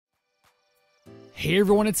Hey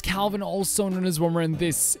everyone, it's Calvin, also known as Wummer, and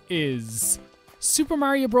this is Super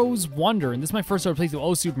Mario Bros. Wonder. And this is my first ever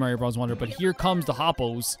playthrough of Super Mario Bros. Wonder, but here comes the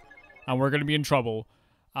Hoppos, and we're gonna be in trouble.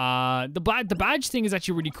 The badge thing is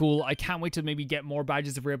actually really cool. I can't wait to maybe get more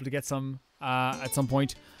badges if we're able to get some at some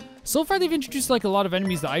point. So far, they've introduced like a lot of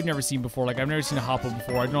enemies that I've never seen before. Like I've never seen a Hoppo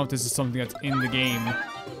before. I don't know if this is something that's in the game,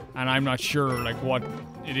 and I'm not sure like what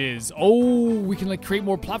it is. Oh, we can like create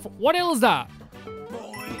more platform. What the hell is that?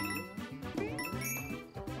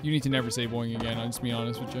 You need to never say boing again, I'll just be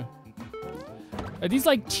honest with you. Are these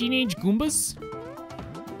like teenage Goombas?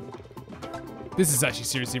 This is actually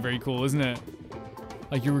seriously very cool, isn't it?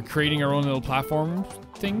 Like you were creating our own little platform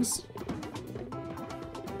things.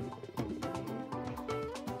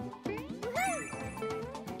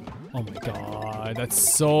 Oh my god,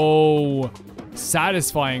 that's so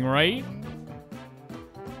satisfying, right?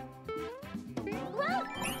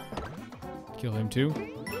 Kill him too.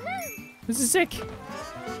 This is sick.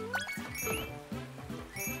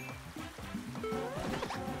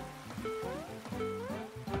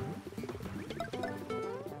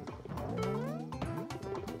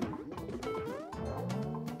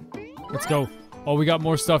 Let's go. Oh, we got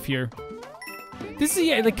more stuff here. This is,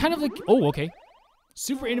 yeah, like, kind of like... Oh, okay.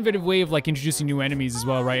 Super innovative way of, like, introducing new enemies as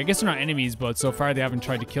well, right? I guess they're not enemies, but so far they haven't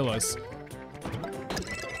tried to kill us.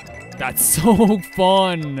 That's so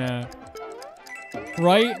fun.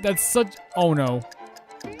 Right? That's such... Oh, no.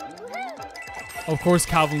 Of course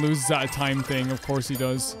Calvin loses at a time thing. Of course he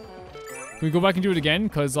does. Can we go back and do it again?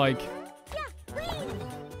 Because, like...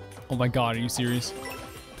 Oh, my God. Are you serious?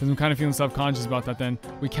 Because I'm kind of feeling self-conscious about that then.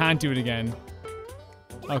 We can't do it again.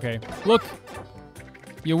 Okay. Look.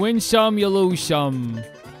 You win some, you lose some.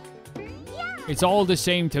 It's all the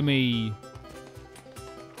same to me.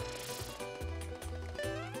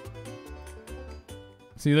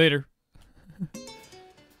 See you later.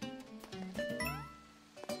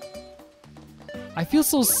 I feel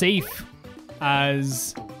so safe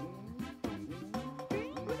as...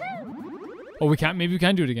 Oh, we can't. Maybe we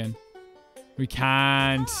can do it again. We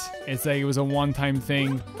can't. It's like it was a one-time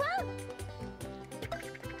thing.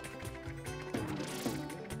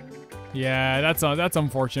 Yeah, that's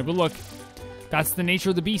unfortunate. But look, that's the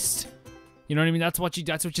nature of the beast. You know what I mean? That's what you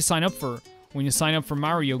sign up for when you sign up for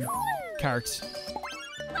Mario Kart.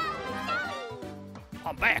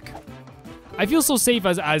 I'm back. I feel so safe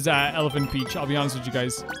as Elephant Peach. I'll be honest with you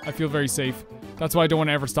guys. I feel very safe. That's why I don't want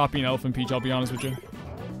to ever stop being Elephant Peach. I'll be honest with you.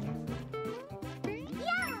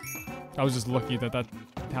 I was just lucky that that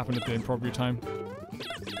happened at the appropriate time.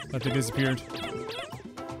 That they disappeared.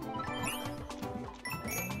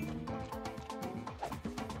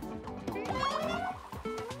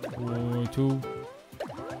 One, two.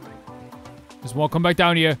 Just won't come back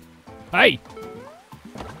down here. Hey!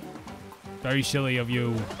 Very silly of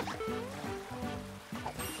you.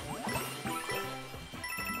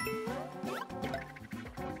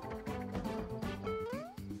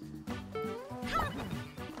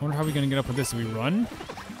 I wonder how we're gonna get up with this. Do we run?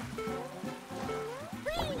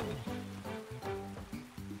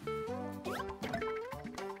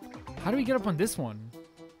 How do we get up on this one?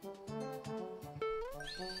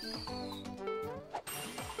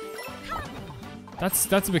 That's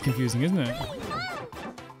a bit confusing, isn't it?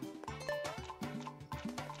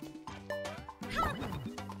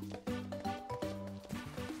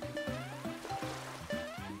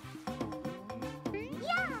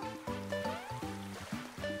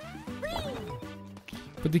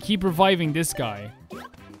 But they keep reviving this guy.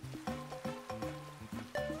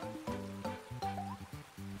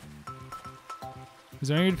 Is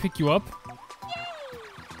there any way to pick you up?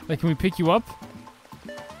 Like, can we pick you up?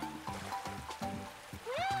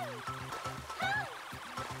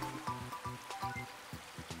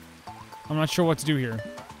 I'm not sure what to do here.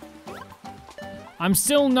 I'm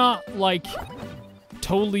still not, like,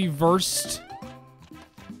 totally versed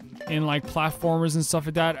in like platformers and stuff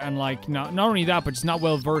like that, and like not only that, but just not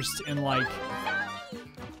well versed in like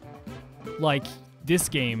this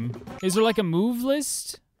game. Is there like a move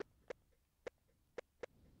list?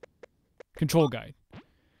 Control guide.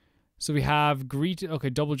 So we have okay,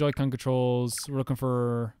 double Joy-Con controls. We're looking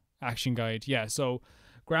for action guide. Yeah, so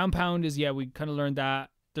ground pound is, yeah, we kind of learned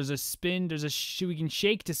that. There's a spin, we can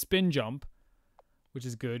shake to spin jump, which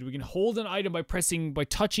is good. We can hold an item by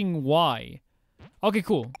touching Y. Okay,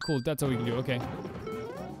 cool. Cool, that's what we can do. Okay.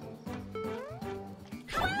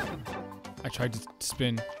 I tried to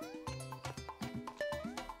spin.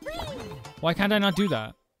 Why can't I not do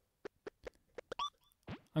that?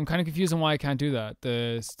 I'm kind of confused on why I can't do that.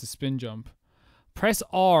 The spin jump. Press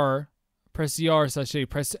R. Press ZR slash shake.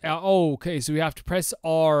 Press... oh, okay. So we have to press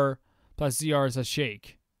R plus ZR slash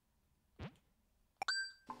shake.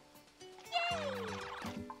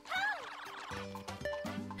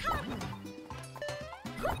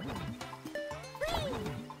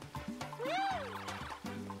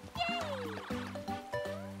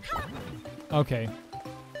 Okay.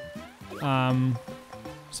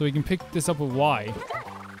 So we can pick this up with Y.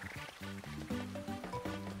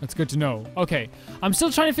 That's good to know. Okay. I'm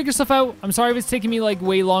still trying to figure stuff out. I'm sorry if it's taking me like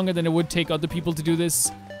way longer than it would take other people to do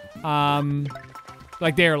this.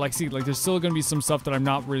 Like see, like there's still gonna be some stuff that I'm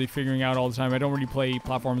not really figuring out all the time. I don't really play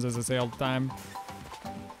platforms, as I say all the time.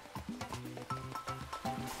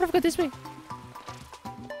 What if I go this way?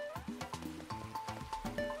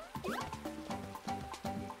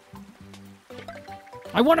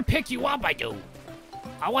 I want to pick you up, I do.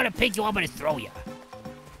 I want to pick you up and throw you.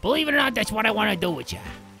 Believe it or not, that's what I want to do with you.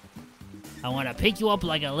 I want to pick you up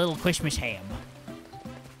like a little Christmas ham.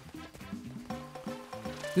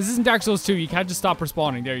 This isn't Dark Souls 2. You can't just stop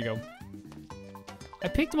respawning. There you go. I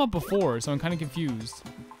picked him up before, so I'm kind of confused.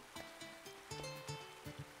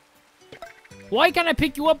 Why can't I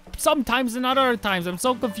pick you up sometimes and not other times? I'm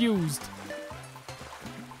so confused.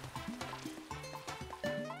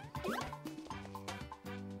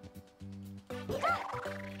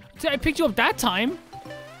 I picked you up that time.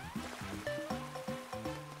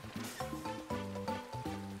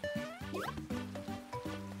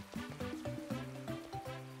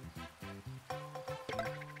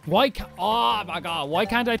 Oh my god, why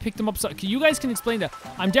can't I pick them up? You guys can explain that.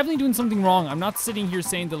 I'm definitely doing something wrong. I'm not sitting here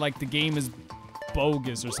saying that like the game is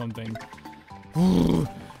bogus or something.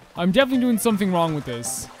 I'm definitely doing something wrong with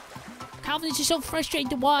this. Calvin, it's just so frustrating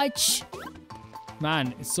to watch.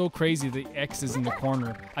 Man, it's so crazy the X is in the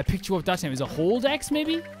corner. I picked you up that time. Is it hold X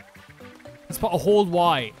maybe? It's a hold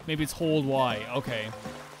Y. Maybe it's hold Y. Okay.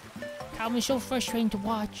 Calvin, it's so frustrating to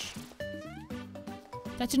watch.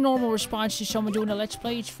 That's a normal response to someone doing a Let's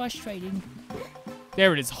Play. It's frustrating.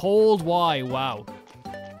 There it is. Hold Y. Wow.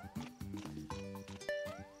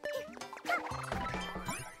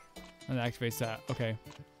 And that activates that. Okay.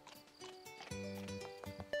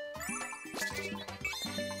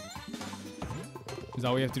 Is that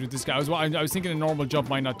what we have to do with this guy? I was thinking a normal jump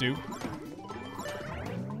might not do.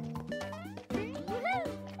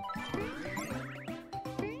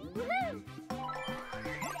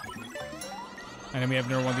 And then we have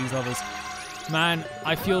another one of these levels. Man,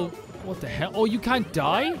 I feel... What the hell? Oh, you can't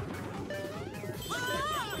die?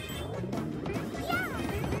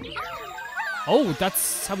 Oh,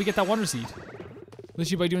 that's how we get that Wonder Seed.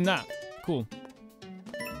 Literally by doing that. Cool.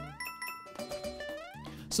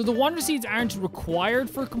 So the Wonder Seeds aren't required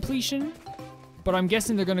for completion, but I'm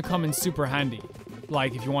guessing they're gonna come in super handy.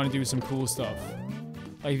 Like, if you want to do some cool stuff.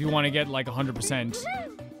 Like, if you want to get, like, 100%.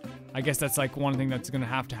 I guess that's, like, one thing that's gonna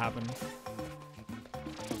have to happen.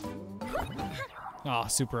 Ah, oh,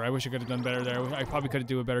 super. I wish I could have done better there. I probably could have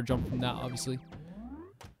do a better jump from that, obviously.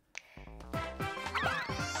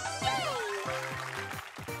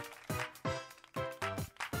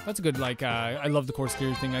 That's a good, like, I love the course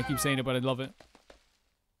clear thing. I keep saying it, but I love it.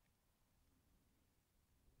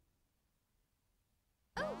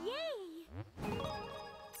 Oh, yay!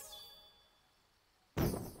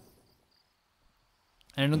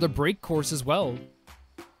 And another break course as well.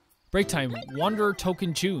 Break time. Wanderer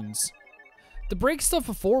token tunes. The break stuff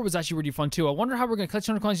before was actually really fun too. I wonder how we're gonna collect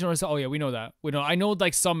 100 coins. You know, oh yeah, we know that. We know. I know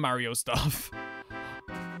like some Mario stuff.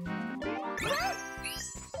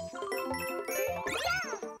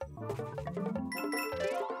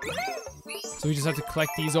 So we just have to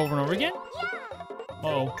collect these over and over again?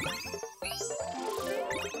 Uh-oh.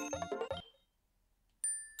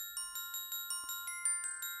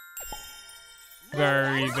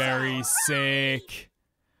 Very, very sick.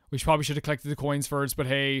 We probably should have collected the coins first, but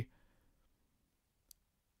hey.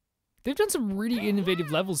 They've done some really innovative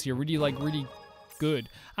levels here, really good.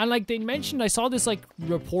 And like they mentioned, I saw this like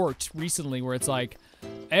report recently where it's like,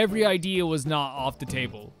 every idea was not off the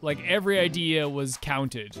table. Like every idea was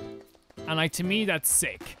counted. And like to me, that's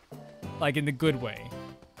sick. Like in the good way.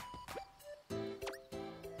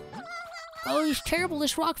 Oh, he's terrible.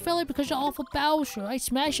 This rock fell in because of awful Bowser. I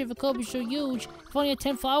smashed it if it could be so huge. If only had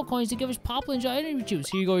 10 flower coins to give us Poplin energy juice.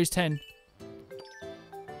 Here you go, here's 10.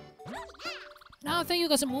 Now I think you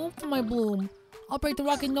got some oomph for my bloom. I'll break the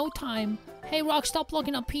rock in no time. Hey, Rock, stop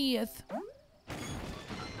looking up here.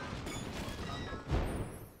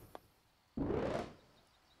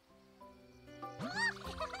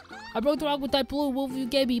 I broke the rock with that blue wolf you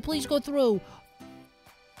gave me. Please go through.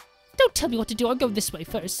 Don't tell me what to do. I'll go this way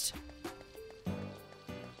first.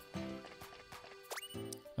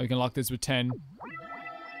 We can lock this with 10.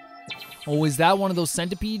 Oh, is that one of those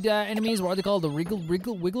centipede enemies? What are they called? The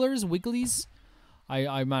wigglers? Wigglies?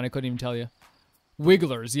 Man, I couldn't even tell you.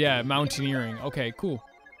 Wigglers, yeah, mountaineering. Okay, cool.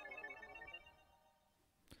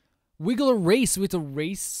 Wiggler race. We have to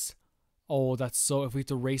race. Oh, that's so. If we have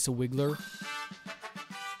to race a Wiggler.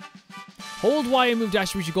 Hold Y and move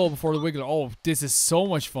dash to reach your goal before the Wiggler. Oh, this is so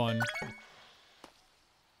much fun.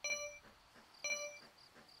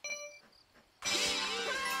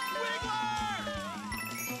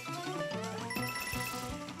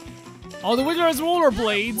 Oh, the Wiggler has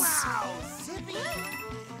rollerblades.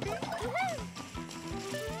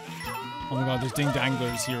 Oh my god, there's ding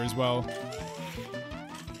danglers here as well.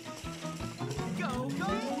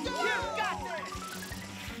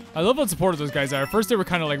 I love how supportive those guys are. At first they were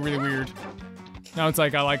kind of like really weird. Now it's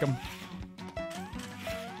like I like them.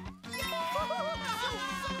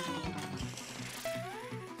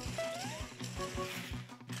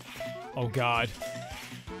 Oh god.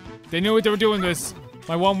 They knew what they were doing this.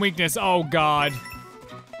 My one weakness. Oh god.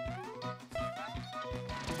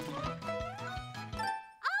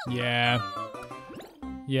 Yeah.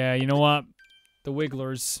 Yeah, you know what? The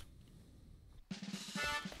Wigglers.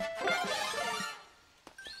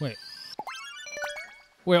 Wait.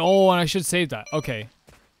 Wait, oh, and I should save that. Okay.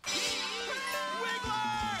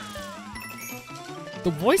 The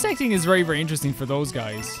voice acting is very, very interesting for those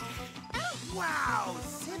guys. Wow,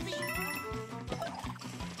 Zippy.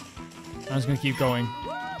 I'm just gonna keep going.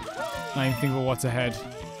 Not even think about what's ahead.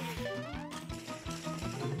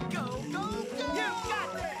 Go, go, go. You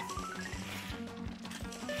got this.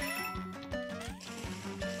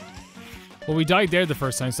 Well, we died there the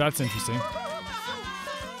first time, so that's interesting.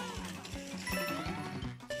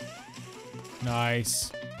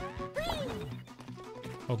 Nice.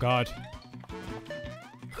 Oh god.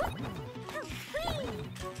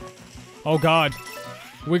 Oh god.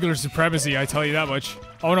 Wiggler supremacy, I tell you that much.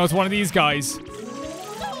 Oh no, it's one of these guys.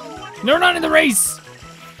 You're not in the race!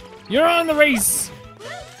 You're not in the race!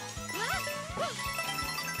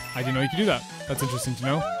 I didn't know you could do that. That's interesting to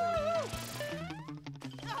know.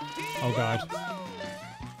 Oh god.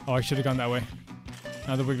 Oh, I should have gone that way.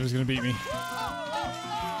 Now the Wiggler's gonna beat me.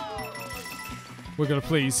 Wiggler,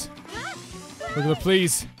 please. Wiggler,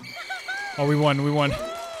 please. Oh, we won, we won.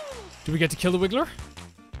 Do we get to kill the Wiggler?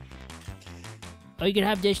 Oh, you can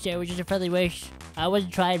have this there, which is a friendly wish. I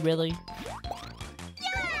wasn't trying, really.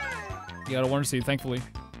 You got a Wonder Seed, thankfully.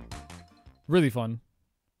 Really fun.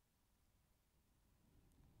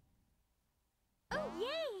 Oh,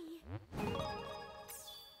 yay!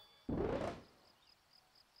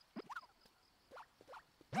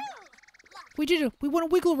 We did it! We won a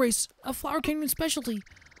Wiggle race! A Flower Kingdom specialty!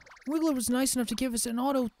 Wiggler was nice enough to give us an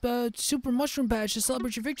auto Super Mushroom badge to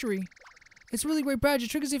celebrate your victory. It's a really great badge.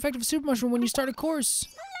 It triggers the effect of a Super Mushroom when you start a course.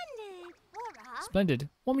 Splendid! Laura. Splendid.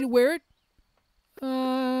 Want me to wear it?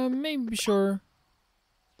 Maybe, sure.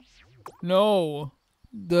 No.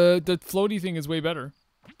 The floaty thing is way better.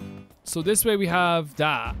 So this way we have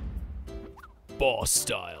that. Boss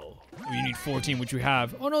style. We need 14, which we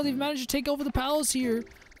have. Oh no, they've managed to take over the palace here.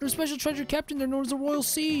 There's a special treasure kept in there known as the Royal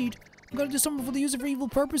Seed. We gotta do something before they use it for evil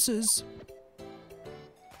purposes.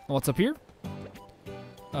 What's up here?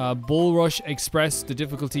 Bull Rush Express. The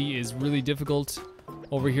difficulty is really difficult.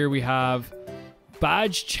 Over here we have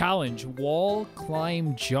Badge Challenge. Wall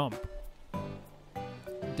Climb Jump.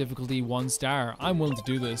 Difficulty 1 star. I'm willing to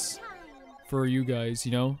do this for you guys,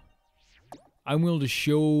 you know? I'm willing to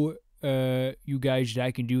show you guys that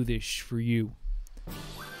I can do this for you.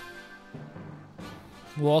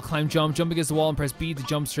 Wall Climb Jump. Jump against the wall and press B to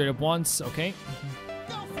jump straight up once. Okay.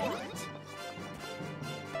 Go for it.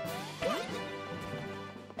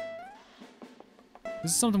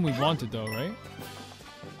 This is something we wanted though, right?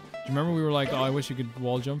 Do you remember we were like, oh, I wish you could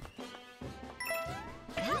wall jump?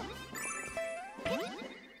 Deep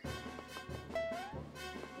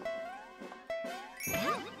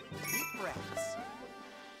breaths.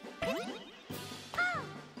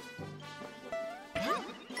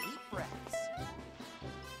 Deep breaths.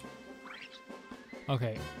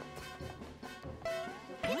 Okay.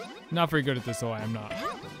 Not very good at this though, I am not.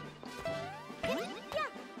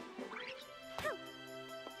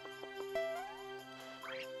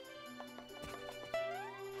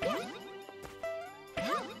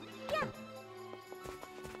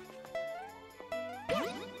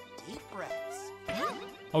 Deep breaths.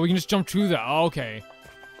 Oh, we can just jump through that. Oh, okay.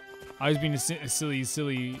 I was being a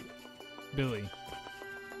silly Billy.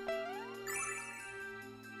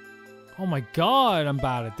 Oh my god, I'm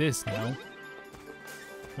bad at this now.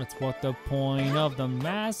 That's what the point of the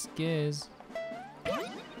mask is.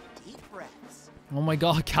 Deep breaths. Oh my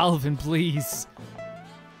god, Calvin, please.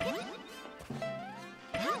 Deep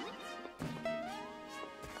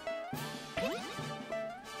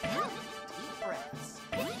breaths.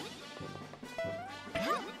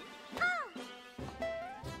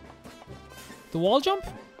 The wall jump?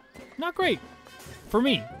 Not great. For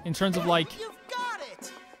me, in terms of like You've got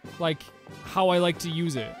it. how I like to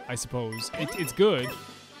use it, I suppose. It's good.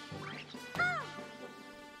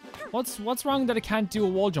 What's wrong that I can't do a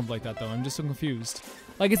wall jump like that though? I'm just so confused.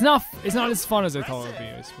 Like it's not as fun as I thought it would be,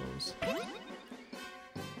 I suppose.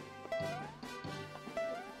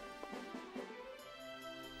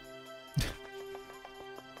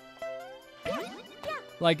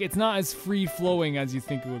 Like it's not as free flowing as you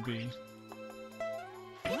think it would be.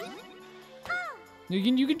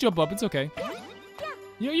 You can jump up, it's okay.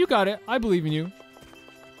 You got it. I believe in you.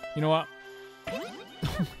 You know what?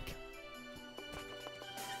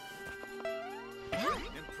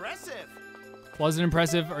 Impressive. Was it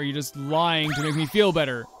impressive, or are you just lying to make me feel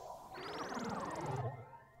better?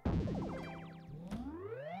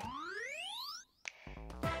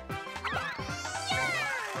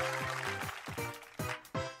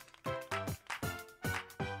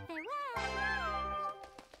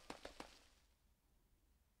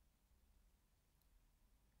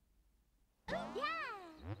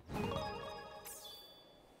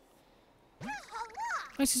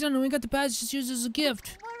 I see something. We got the badge. Just use it as a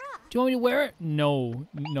gift. Do you want me to wear it? No.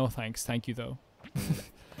 No thanks. Thank you, though.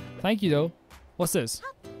 Thank you, though. What's this?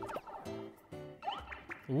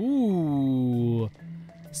 Ooh.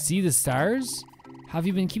 See the stars? Have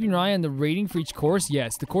you been keeping an eye on the rating for each course?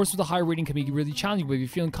 Yes. The course with a high rating can be really challenging, but if you're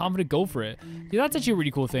feeling confident, go for it. Yeah, that's actually a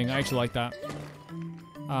really cool thing. I actually like that.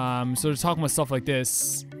 So they're talking about stuff like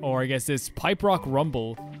this, or I guess this Pipe Rock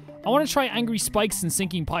Rumble. I want to try Angry Spikes and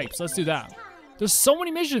Sinking Pipes. Let's do that. There's so many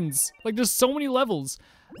missions. Like, there's so many levels.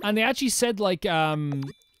 And they actually said, like,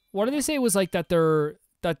 what did they say? It was like that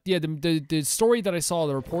the story that I saw,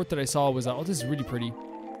 the report that I saw was that, oh, this is really pretty.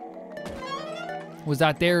 Was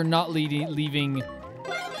that they're not leaving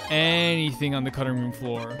anything on the cutting room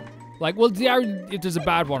floor. Like, well, they are, if there's a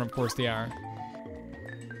bad one, of course they are.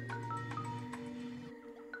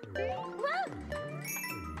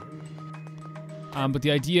 But the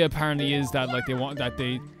idea apparently is that, like,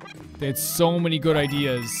 they had so many good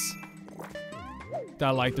ideas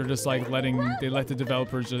that, like, they're just, like, they let the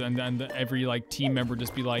developers and every, like, team member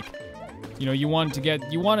just be like, you know, you want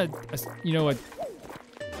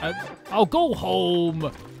oh, go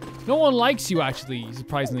home. No one likes you, actually,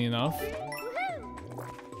 surprisingly enough.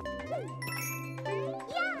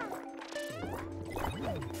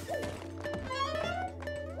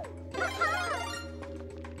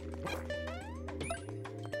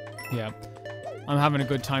 Yeah. I'm having a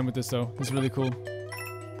good time with this, though. It's really cool.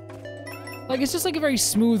 Like, it's just like a very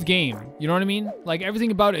smooth game. You know what I mean? Like,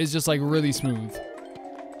 everything about it is just, like, really smooth.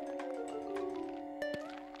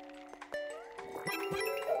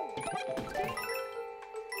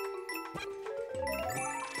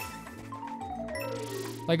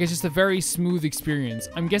 Like, it's just a very smooth experience.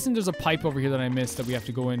 I'm guessing there's a pipe over here that I missed that we have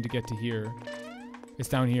to go in to get to here. It's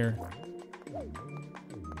down here.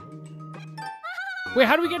 Wait,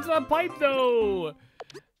 how do we get to that pipe, though?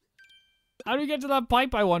 How do we get to that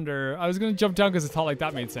pipe, I wonder? I was gonna jump down because I thought, like,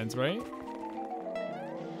 that made sense, right?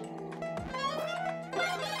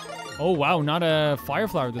 Oh, wow, not a fire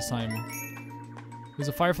flower this time. There was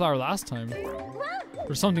a fire flower last time.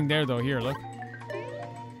 There's something there, though. Here, look.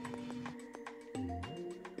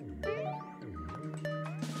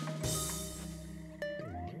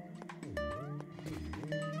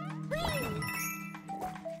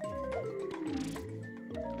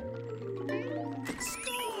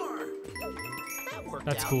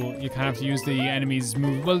 That's cool. You kind of have to use the enemy's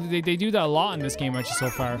move. Well, they do that a lot in this game, actually, so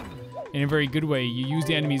far. In a very good way. You use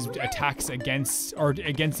the enemy's attacks against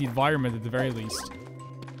the environment at the very least.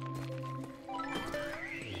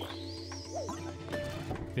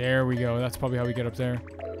 There we go. That's probably how we get up there.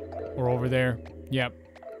 Or over there. Yep.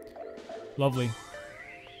 Lovely.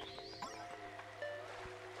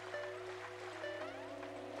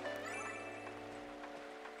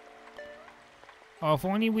 Oh, if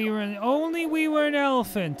only we were an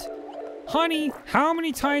elephant. Honey, how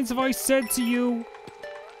many times have I said to you,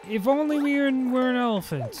 if only we were an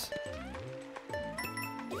elephant?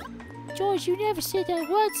 George, you never said that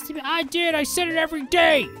once to me. I did. I said it every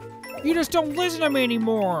day. You just don't listen to me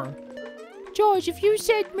anymore. George, if you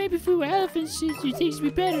said maybe if we were elephants, you things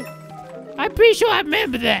would be better. I'm pretty sure I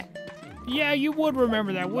remember that. Yeah, you would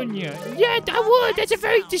remember that, wouldn't you? Yeah, I would. That's a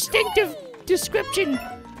very distinctive description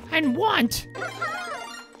and want.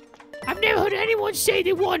 I've never heard anyone say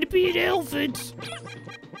they wanted to be an elephant.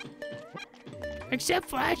 Except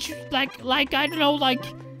for actually, like I don't know, like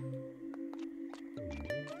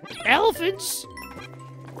elephants.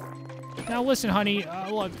 Now listen, honey.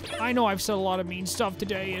 Look, I know I've said a lot of mean stuff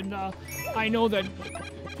today, and I know that,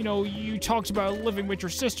 you know, you talked about living with your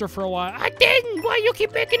sister for a while. I didn't. Why you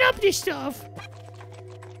keep making up this stuff?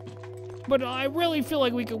 But I really feel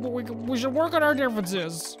like we should work on our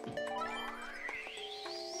differences.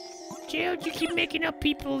 Gerald, you keep making up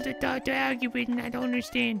people to argue with, and I don't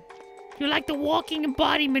understand. You're like the walking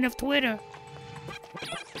embodiment of Twitter.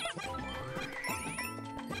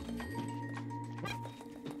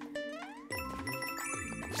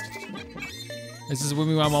 Is this a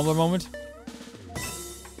Wimmy Wow Mumbler moment?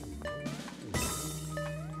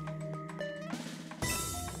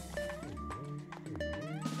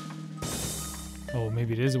 Oh,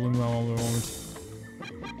 maybe it is a Wimmy Wow Mumbler moment.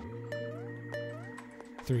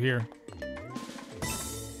 Through here.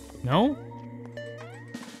 No?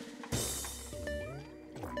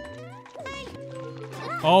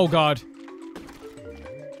 Oh god.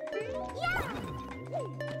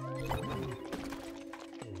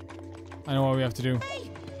 I know what we have to do.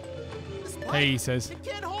 Hey, he says. It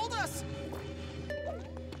can't hold us.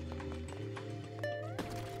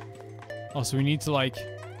 Oh, so we need to like...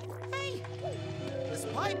 Hey, this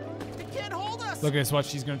pipe, it can't hold us. Look at this, watch,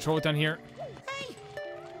 she's gonna throw it down here. Hey.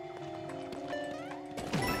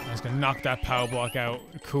 I'm just gonna knock that power block out.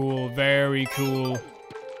 Cool, very cool.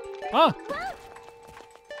 Ah!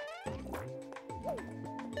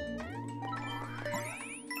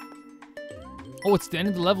 Oh, it's the end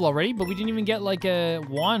of the level already, but we didn't even get like a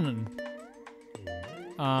one.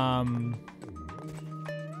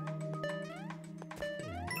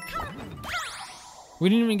 We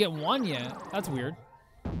didn't even get one yet. That's weird.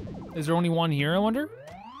 Is there only one here, I wonder?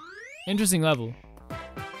 Interesting level.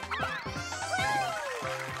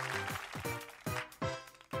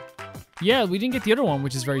 Yeah, we didn't get the other one,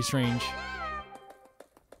 which is very strange.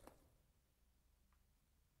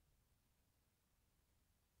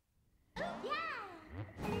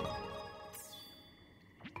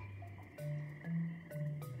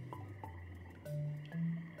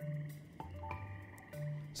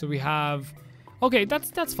 So we have... Okay,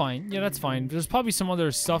 that's fine. Yeah, that's fine. There's probably some other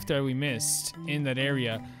stuff that we missed in that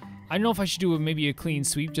area. I don't know if I should do maybe a clean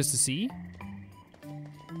sweep just to see.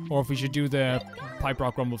 Or if we should do the Pipe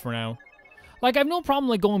Rock Rumble for now. Like, I have no problem,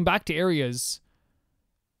 like, going back to areas.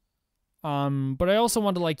 But I also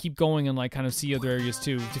want to, like, keep going and, like, kind of see other areas,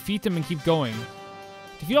 too. Defeat them and keep going.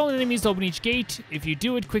 Defeat all enemies to open each gate. If you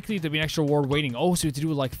do it quickly, there'll be an extra reward waiting. Oh, so we have to do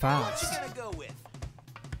it, like, fast. What you gonna go with?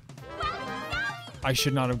 I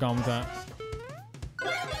should not have gone with that.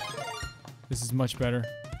 This is much better.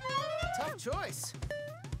 Tough choice.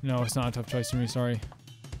 No, it's not a tough choice for me, sorry.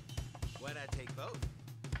 Why not take both?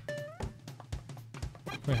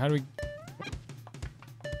 Wait, how do we...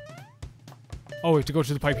 Oh, we have to go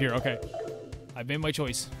to the pipe here, okay. I've made my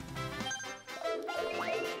choice.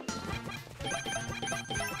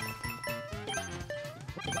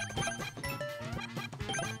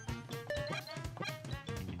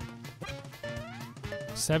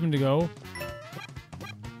 Seven to go.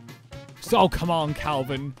 Oh, come on,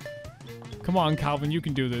 Calvin. Come on, Calvin, you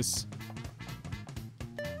can do this.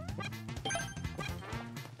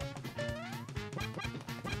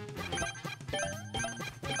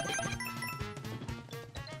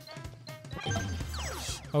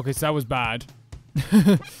 Okay, so that was bad.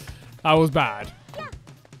 That was bad.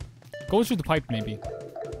 Go through the pipe, maybe.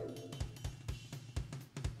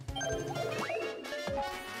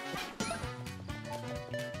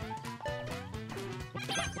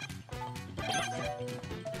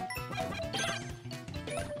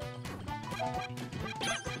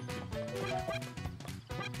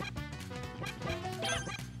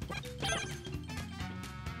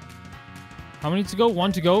 How many to go?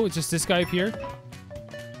 One to go? It's just this guy up here?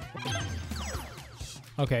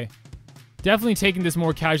 Okay. Definitely taking this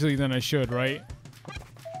more casually than I should, right?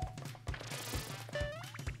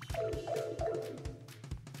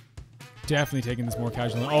 Definitely taking this more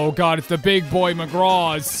casually. Oh god, it's the big boy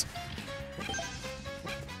McGraws!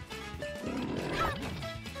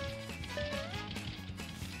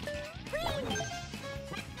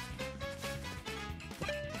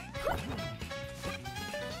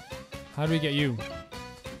 How do we get you?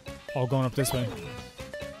 Oh, going up this way.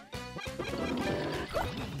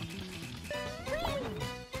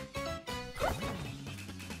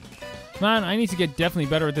 Man, I need to get definitely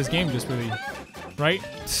better at this game, just really. Right?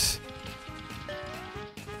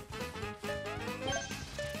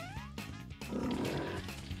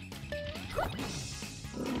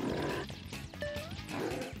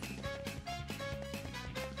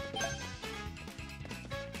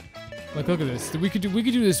 Like, look at this. We could do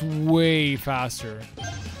this way faster.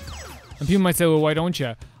 And people might say, well, why don't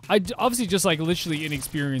you? Obviously just like literally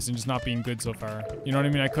inexperienced and just not being good so far. You know what I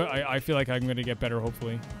mean? I feel like I'm gonna get better,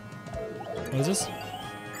 hopefully. What is this?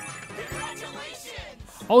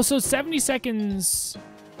 Oh, so 70 seconds.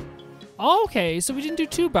 Oh, okay, so we didn't do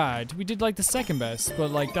too bad. We did like the second best,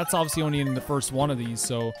 but like that's obviously only in the first one of these,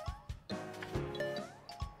 so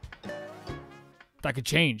that could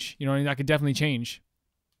change. You know, that could definitely change.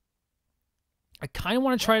 I kind of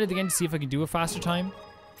want to try it again to see if I can do a faster time.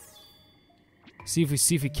 See if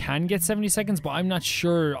we can get 70 seconds, but I'm not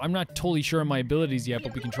sure. I'm not totally sure of my abilities yet,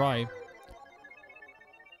 but we can try.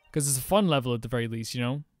 Because it's a fun level at the very least, you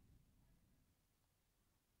know?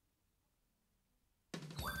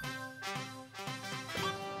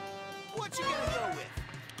 What you gonna go with?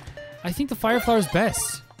 I think the Fire Flower is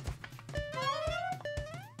best.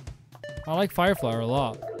 I like Fire Flower a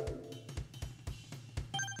lot.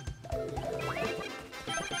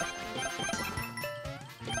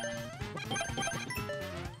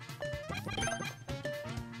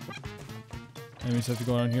 And we just have to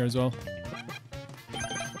go down here as well.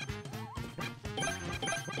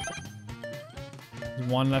 There's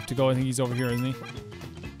one left to go. I think he's over here, isn't he?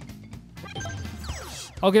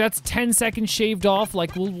 Okay, that's 10 seconds shaved off.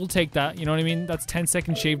 Like, we'll take that. You know what I mean? That's 10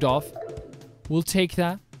 seconds shaved off. We'll take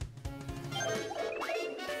that.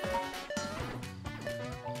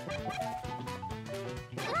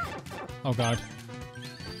 Oh, God.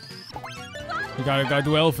 We gotta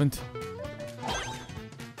do elephant.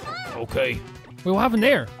 Okay. Wait, what happened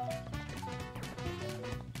there?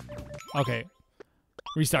 Okay.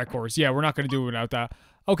 Restart course. Yeah, we're not going to do it without that.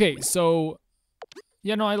 Okay, so...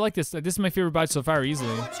 Yeah, no, I like this. This is my favorite badge so far, easily.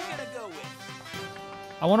 What you gonna go with?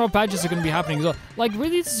 I wonder what badges are going to be happening as well. Like,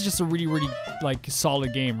 really, this is just a really, really, like,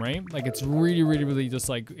 solid game, right? Like, it's really, really, really just,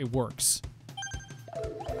 like, it works.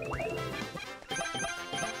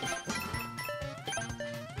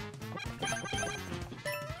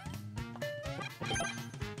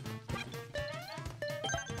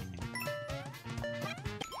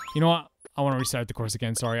 You know what? I want to restart the course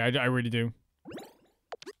again. Sorry, I really do.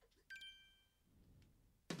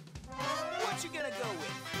 What you gonna go with?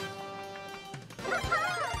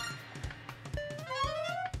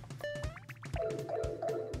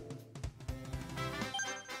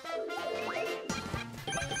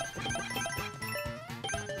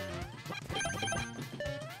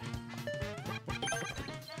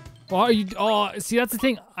 Oh, see, that's the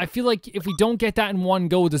thing. I feel like if we don't get that in one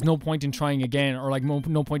go, there's no point in trying again, or like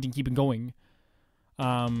no point in keeping going.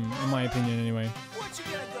 In my opinion, anyway. What you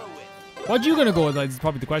gonna go with? What you gonna go with? That's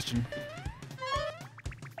probably the question.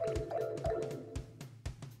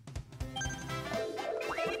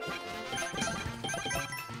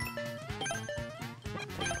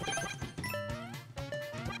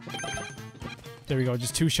 There we go.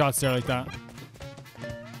 Just 2 shots there like that.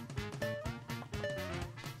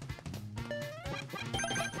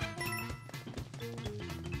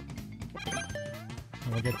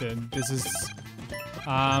 We'll get the, this is,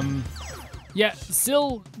 yeah,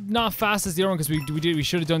 still not fast as the other one because we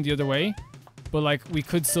should have done the other way, but like we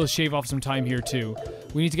could still shave off some time here too.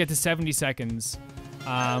 We need to get to 70 seconds,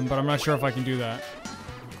 but I'm not sure if I can do that.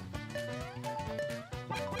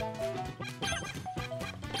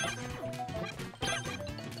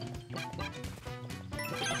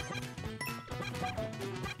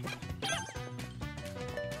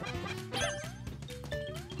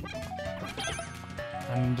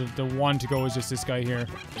 And the one to go is just this guy here.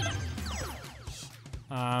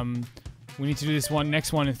 We need to do this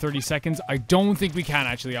next one in 30 seconds. I don't think we can,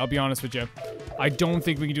 actually. I'll be honest with you. I don't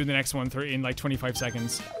think we can do the next one in like 25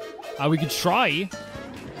 seconds. We could try.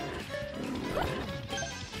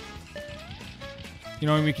 You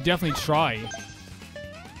know, we could definitely try.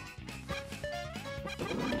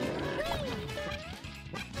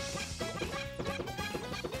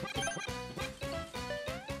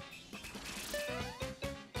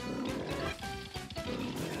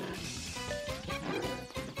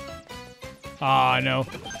 Ah, no.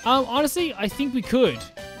 Honestly, I think we could.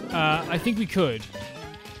 I think we could.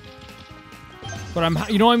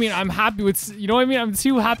 But you know what I mean? I'm happy with, you know what I mean? I'm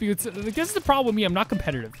too happy with, like, this is the problem with me. I'm not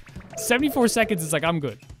competitive. 74 seconds is like, I'm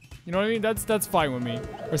good. You know what I mean? That's fine with me.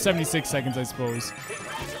 Or 76 seconds, I suppose.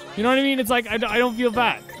 You know what I mean? It's like, I don't feel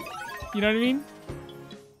bad. You know what I mean?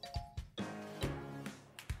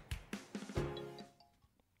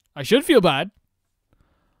 I should feel bad.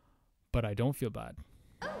 But I don't feel bad.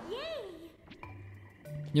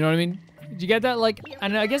 You know what I mean? Did you get that? Like,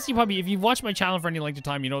 and I guess you probably, if you've watched my channel for any length of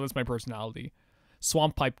time, you know that's my personality.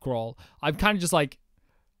 Swamp Pipe Crawl. I'm kind of just like,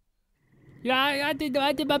 yeah, I did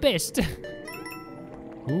my best.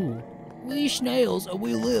 Ooh. We snails and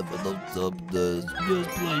we live in the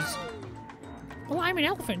place. Well, I'm an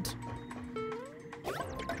elephant.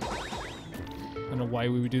 I don't know why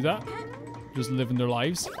we would do that. Just living their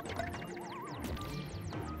lives.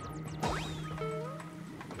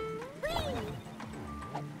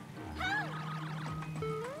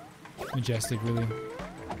 majestic, really.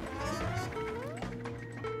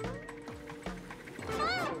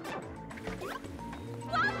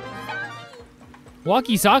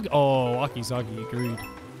 Walkie-talkie. Oh, walkie-talkie. Agreed.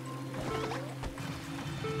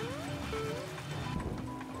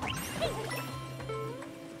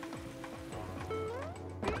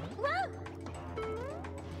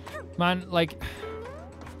 Man, like,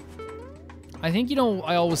 I think, you know,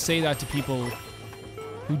 I always say that to people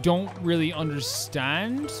who don't really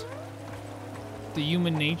understand the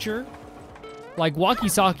human nature. Like,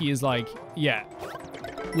 walkie-talkie is like, yeah,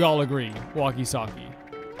 we all agree, walkie-talkie.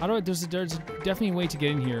 How do I, there's definitely a way to get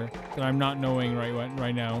in here that I'm not knowing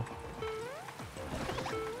right now.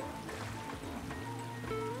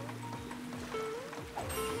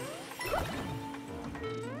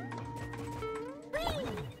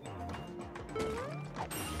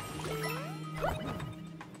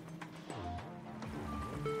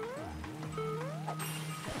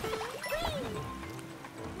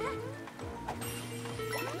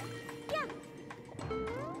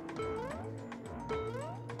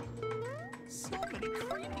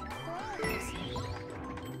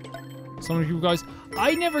 So many people, guys.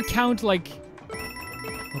 I never count, like,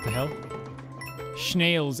 what the hell?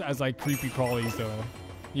 Snails as, like, creepy crawlies, though.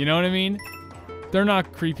 You know what I mean? They're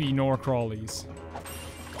not creepy nor crawlies.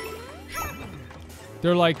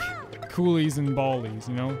 They're like coolies and ballies,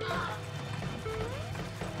 you know?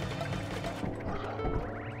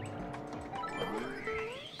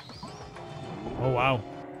 Oh, wow.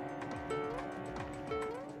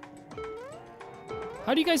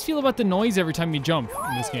 How do you guys feel about the noise every time you jump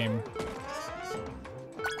in this game?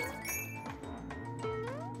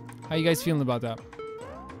 How you guys feeling about that?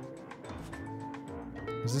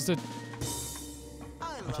 Is this a...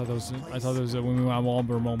 I thought that was a Willy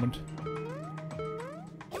Wonka moment.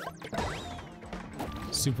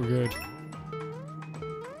 Super good.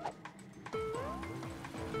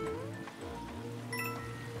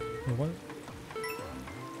 Wait, what?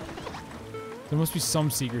 There must be some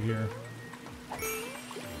secret here.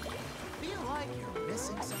 Feel like you're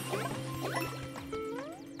missing something.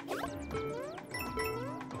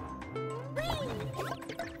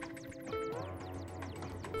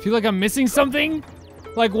 Feel like I'm missing something?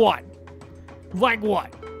 Like what? Like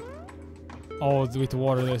what? Oh, we have to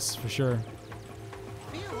water this for sure.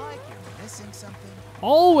 Feel like you're missing something.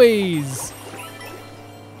 Always!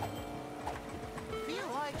 Feel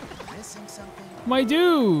like you're missing something. My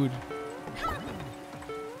dude!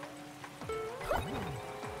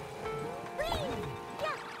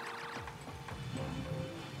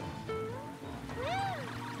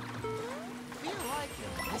 Feel like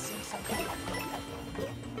you're missing something.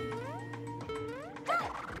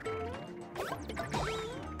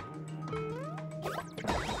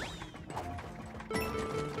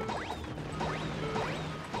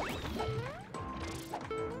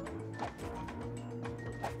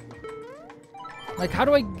 Like, how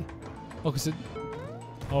do I... Oh, cause it...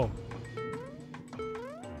 Oh.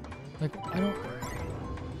 Like,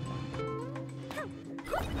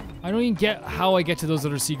 I don't even get how I get to those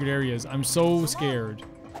other secret areas. I'm so scared.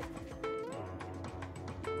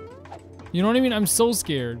 You know what I mean? I'm so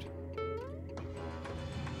scared.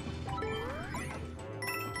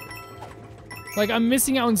 Like, I'm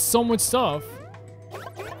missing out on so much stuff.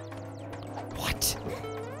 What?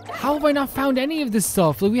 How have I not found any of this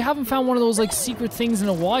stuff? Like, we haven't found one of those, like, secret things in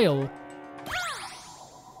a while.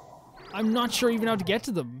 I'm not sure even how to get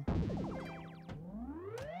to them.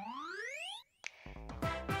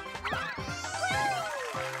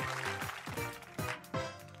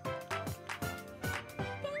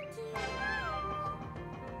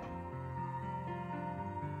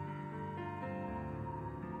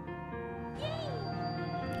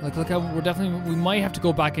 Like, we're definitely, we might have to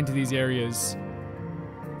go back into these areas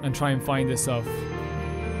and try and find this stuff.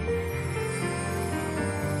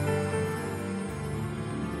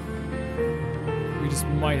 We just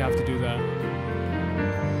might have to do that.